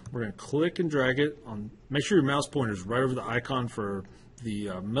non-metal. We're going to click and drag it on. Make sure your mouse pointer is right over the icon for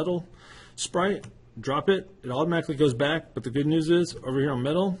the metal sprite. Drop it. It automatically goes back. But the good news is, over here on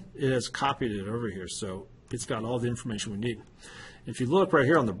metal, it has copied it over here. So it's got all the information we need. If you look right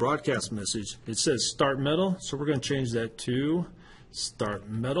here on the broadcast message, it says start metal. So we're going to change that to start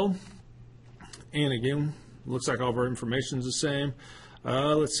metal. And again, looks like all of our information is the same.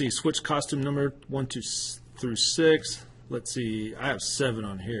 Let's see, switch costume number 1 through 6. Let's see, I have 7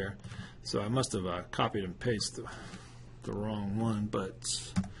 on here, so I must have copied and pasted the wrong one, but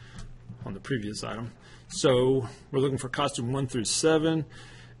on the previous item. So we're looking for costume 1 through 7,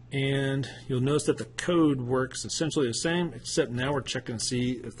 and you'll notice that the code works essentially the same, except now we're checking to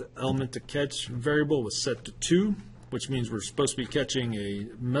see if the element to catch variable was set to 2, which means we're supposed to be catching a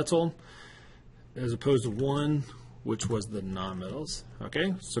metal, as opposed to 1, which was the non-metals.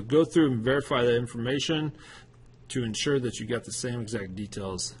 Okay, so go through and verify that information to ensure that you got the same exact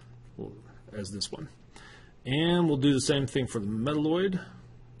details as this one. And we'll do the same thing for the metalloid.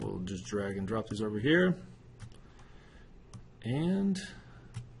 We'll just drag and drop these over here. And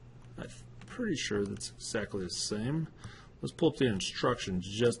I'm pretty sure that's exactly the same. Let's pull up the instructions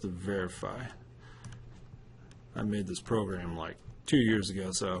just to verify. I made this program like 2 years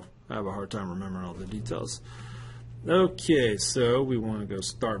ago, so I have a hard time remembering all the details. Okay, so we want to go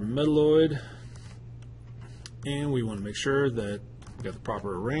start metalloid, and we want to make sure that we got the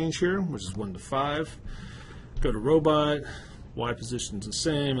proper range here, which is 1 to 5. Go to robot, Y position's the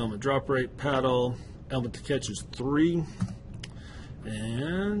same, element drop rate, paddle, element to catch is 3,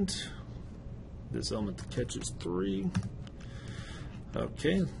 and this element to catch is 3.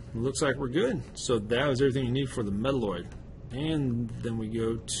 Okay, looks like we're good. So that was everything you need for the metalloid. And then we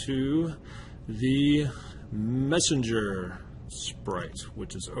go to the messenger sprite,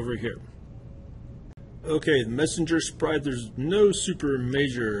 which is over here. Okay, the messenger sprite, there's no super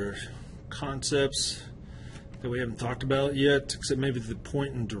major concepts that we haven't talked about yet, except maybe the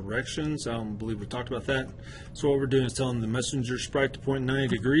point and directions. I don't believe we talked about that. So what we're doing is telling the messenger sprite to point 90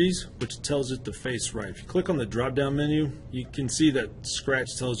 degrees, which tells it to face right. If you click on the drop-down menu, you can see that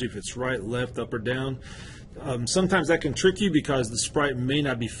Scratch tells you if it's right, left, up, or down. Sometimes that can trick you because the sprite may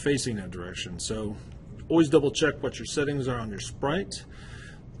not be facing that direction. So always double check what your settings are on your sprite.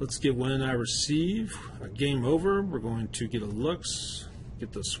 Let's get when I receive a game over. We're going to get a looks,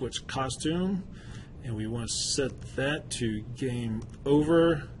 get the switch costume, and we want to set that to game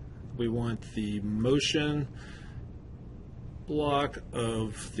over. We want the motion block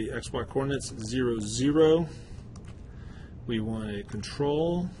of the XY coordinates 0, 0. We want a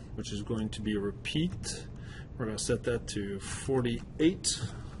control, which is going to be a repeat. We're going to set that to 48.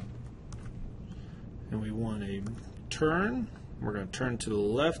 And we want a turn. We're going to turn to the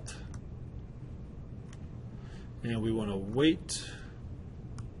left. And we want to wait.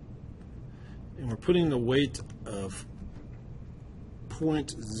 And we're putting the weight of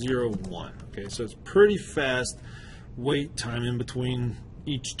 0.01. Okay, so it's pretty fast wait time in between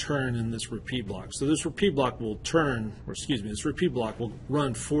each turn in this repeat block. So this repeat block will this repeat block will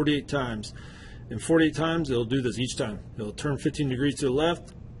run 48 times. And 48 times, it'll do this each time. It'll turn 15 degrees to the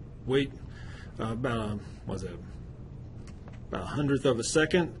left, wait about a hundredth of a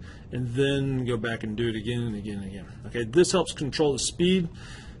second, and then go back and do it again and again and again. Okay, this helps control the speed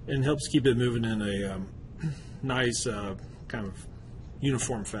and helps keep it moving in a nice kind of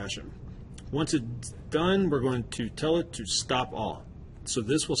uniform fashion. Once it's done, we're going to tell it to stop all. So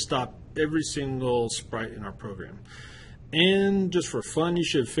this will stop every single sprite in our program. And just for fun, you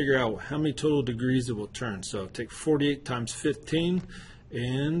should figure out how many total degrees it will turn. So take 48 times 15,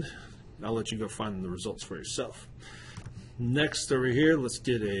 and I'll let you go find the results for yourself. Next over here, let's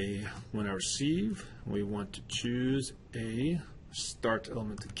get when I receive, we want to choose a start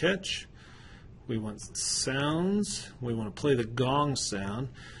element to catch. We want sounds. We want to play the gong sound.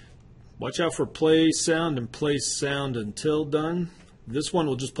 Watch out for play sound and play sound until done. This one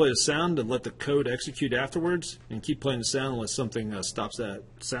will just play a sound and let the code execute afterwards and keep playing the sound unless something stops that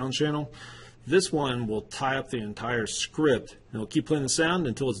sound channel. This one will tie up the entire script and it'll keep playing the sound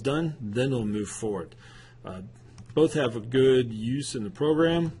until it's done, then it'll move forward. Both have a good use in the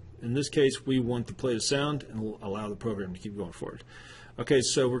program. In this case, we want to play the sound and we'll allow the program to keep going forward. Okay,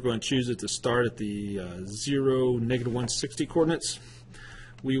 so we're going to choose it to start at the 0, -160 coordinates.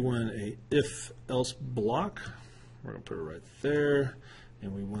 We want a if-else block. We're going to put it right there.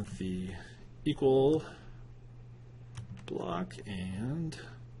 And we want the equal block. And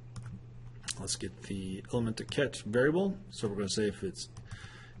let's get the element to catch variable. So we're going to say if it's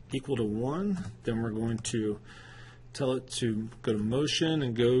equal to 1, then we're going to tell it to go to motion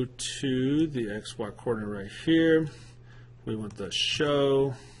and go to the XY coordinate right here. We want the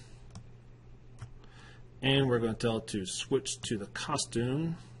show, and we're going to tell it to switch to the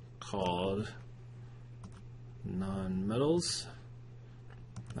costume called non-metals.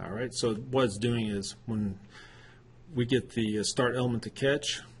 All right, so what it's doing is when we get the start element to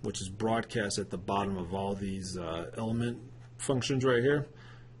catch, which is broadcast at the bottom of all these element functions right here.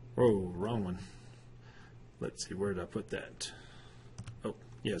 Oh, wrong one. Let's see, where did I put that? Oh,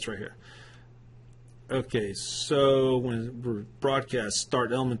 yeah, it's right here. Okay, so when we broadcast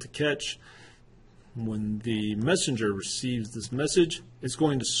start element to catch, when the messenger receives this message, it's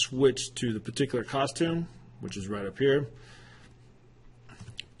going to switch to the particular costume, which is right up here,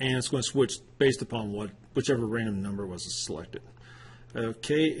 and it's going to switch based upon whichever random number was selected.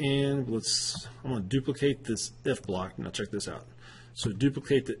 Okay, and I'm going to duplicate this if block. Now check this out. So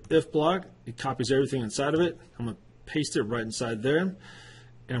duplicate the if block, it copies everything inside of it. I'm going to paste it right inside there, and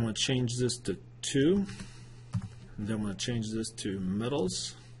I'm going to change this to 2, and then I'm going to change this to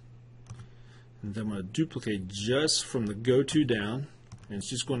metals, and then I'm going to duplicate just from the go-to down, and it's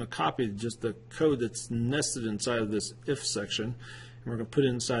just going to copy just the code that's nested inside of this if section, and we're going to put it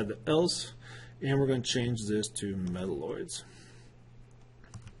inside the else, and we're going to change this to metalloids.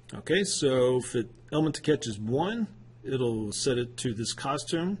 Okay, so if element to catch is 1, it'll set it to this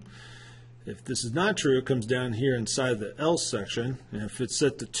costume. If this is not true, it comes down here inside the else section, and if it's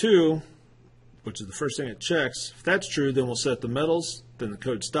set to 2, which is the first thing it checks, if that's true, then we'll set the metals, then the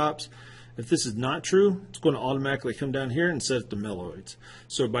code stops. If this is not true, it's going to automatically come down here and set it to metalloids.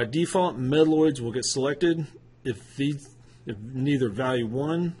 So by default, metalloids will get selected if neither value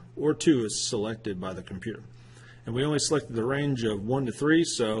 1 or 2 is selected by the computer. And we only selected the range of 1 to 3,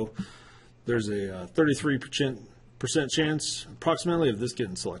 so there's a 33% chance approximately of this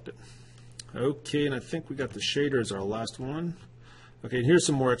getting selected. Okay, and I think we got the shader as our last one. Okay, and here's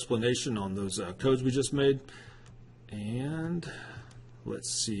some more explanation on those codes we just made. And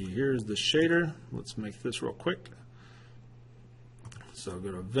let's see, here's the shader. Let's make this real quick. So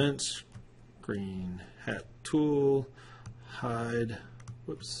go to Events, Green Hat Tool, Hide,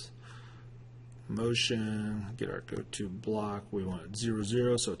 Motion, get our go-to block. We want it 0,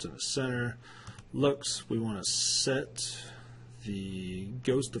 0, so it's in the center. Looks, we want to set the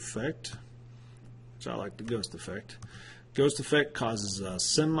ghost effect, which I like the ghost effect. Ghost effect causes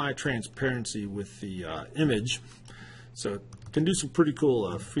semi-transparency with the image, so it can do some pretty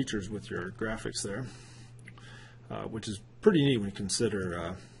cool features with your graphics there, which is pretty neat when you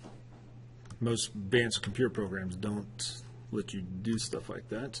consider most advanced computer programs don't let you do stuff like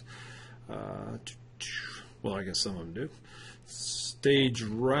that. Well, I guess some of them do. Stage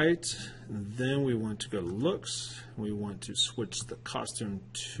right, and then we want to go to looks. We want to switch the costume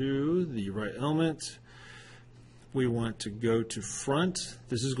to the right element. We want to go to front.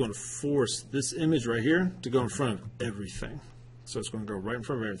 This is going to force this image right here to go in front of everything. So it's going to go right in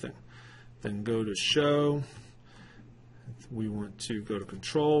front of everything. Then go to show. We want to go to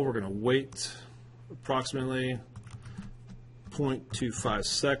control. We're going to wait approximately 0.25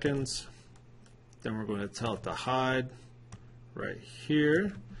 seconds. Then we're going to tell it to hide right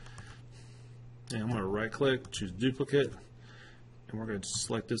here. And I'm going to right click, choose duplicate, and we're going to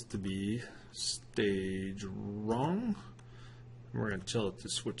select this to be stage wrong. And we're going to tell it to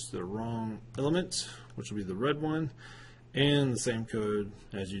switch to the wrong element, which will be the red one, and the same code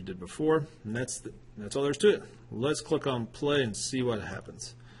as you did before. And that's all there's to it. Let's click on play and see what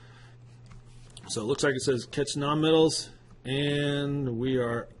happens. So it looks like it says catch nonmetals, and we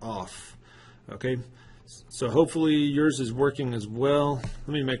are off. Okay, so hopefully yours is working as well.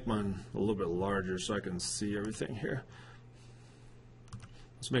 Let me make mine a little bit larger so I can see everything here.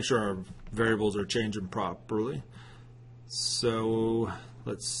 Let's make sure our variables are changing properly. So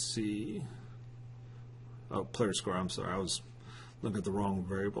let's see. Oh, player score, I'm sorry, I was looking at the wrong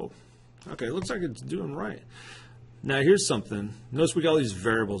variable. Okay, it looks like it's doing right. Now here's something. Notice we got all these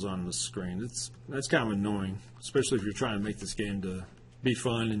variables on the screen. That's kind of annoying, especially if you're trying to make this game to be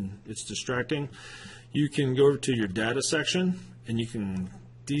fun and it's distracting. You can go over to your data section and you can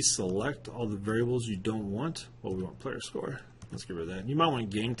deselect all the variables you don't want. Well, we want player score. Let's get rid of that. You might want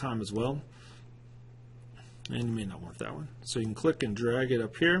game time as well. And you may not want that one. So you can click and drag it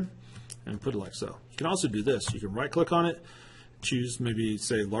up here and put it like so. You can also do this. You can right click on it, choose maybe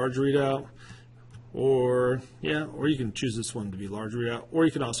say large readout, or you can choose this one to be large readout, or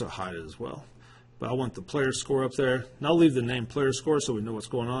you can also hide it as well. But I want the player score up there. And I'll leave the name player score so we know what's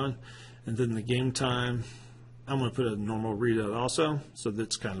going on. And then the game time, I'm going to put a normal readout also, so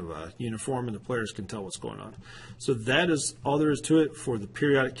that's kind of uniform and the players can tell what's going on. So that is all there is to it for the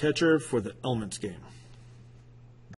periodic catcher for the Elements game.